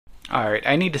Alright,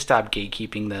 I need to stop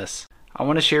gatekeeping this. I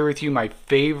want to share with you my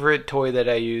favorite toy that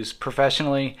I use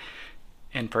professionally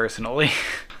and personally.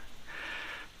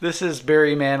 This is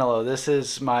Barry Manilow. This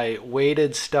is my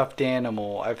weighted stuffed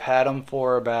animal. I've had him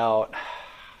for about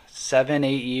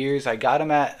 7-8 years. I got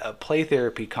him at a play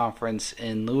therapy conference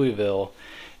in Louisville,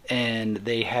 and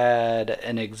they had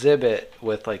an exhibit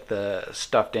with like the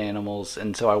stuffed animals,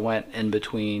 and so I went in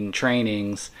between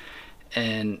trainings,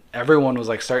 and everyone was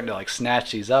like starting to like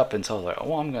snatch these up, and so I was like, oh,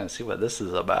 well, I'm gonna see what this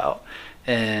is about.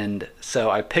 And so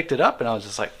I picked it up, and I was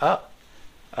just like, oh,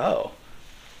 oh.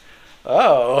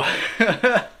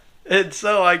 And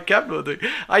so I kept with it.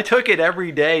 I took it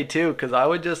every day too, because I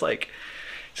would just like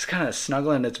just kind of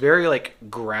snuggling. It's very like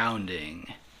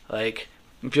grounding. Like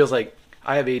it feels like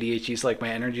I have ADHD, so like my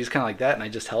energy is kind of like that, and I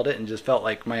just held it and just felt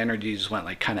like my energy just went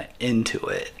like kind of into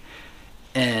it.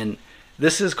 And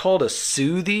this is called a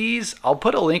Sootheze. I'll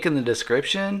put a link in the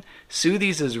description.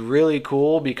 Sootheze is really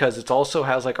cool because it also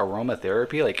has like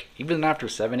aromatherapy. Like even after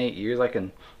 7-8 years, I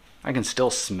can still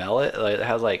smell it. Like, it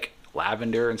has like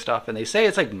lavender and stuff, and they say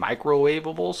it's like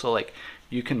microwavable, so like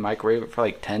you can microwave it for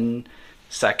like 10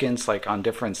 seconds like on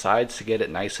different sides to get it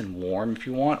nice and warm if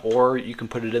you want, or you can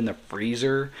put it in the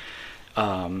freezer.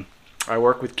 I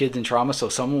work with kids in trauma, so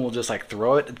someone will just like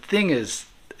throw it. The thing is,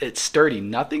 it's sturdy.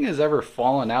 Nothing has ever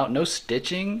fallen out. No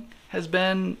stitching has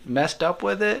been messed up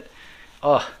with it.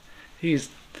 Oh, these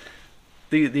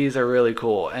are really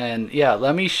cool. And yeah,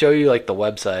 let me show you like the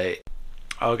website.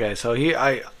 Okay, so here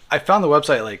I found the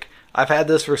website. Like I've had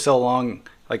this for so long,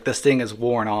 like this thing is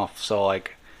worn off. So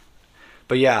like,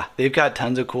 but yeah, they've got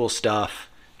tons of cool stuff.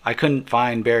 I couldn't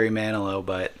find Barry Manilow,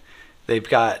 but they've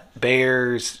got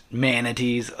bears,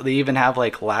 manatees. They even have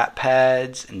like lap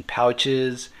pads and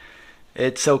pouches.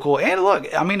 It's so cool. And look,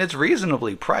 I mean, it's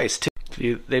reasonably priced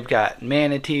too. They've got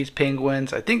manatees,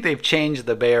 penguins. I think they've changed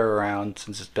the bear around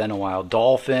since it's been a while.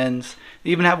 Dolphins. They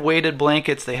even have weighted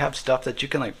blankets. They have stuff that you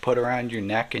can like put around your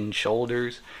neck and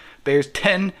shoulders. Bears,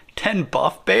 10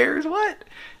 buff bears? What?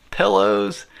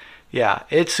 Pillows. Yeah,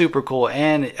 it's super cool.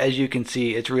 And as you can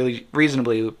see, it's really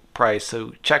reasonably priced.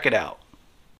 So check it out.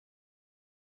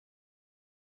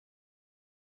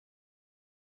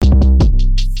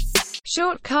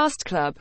 Shortcast Club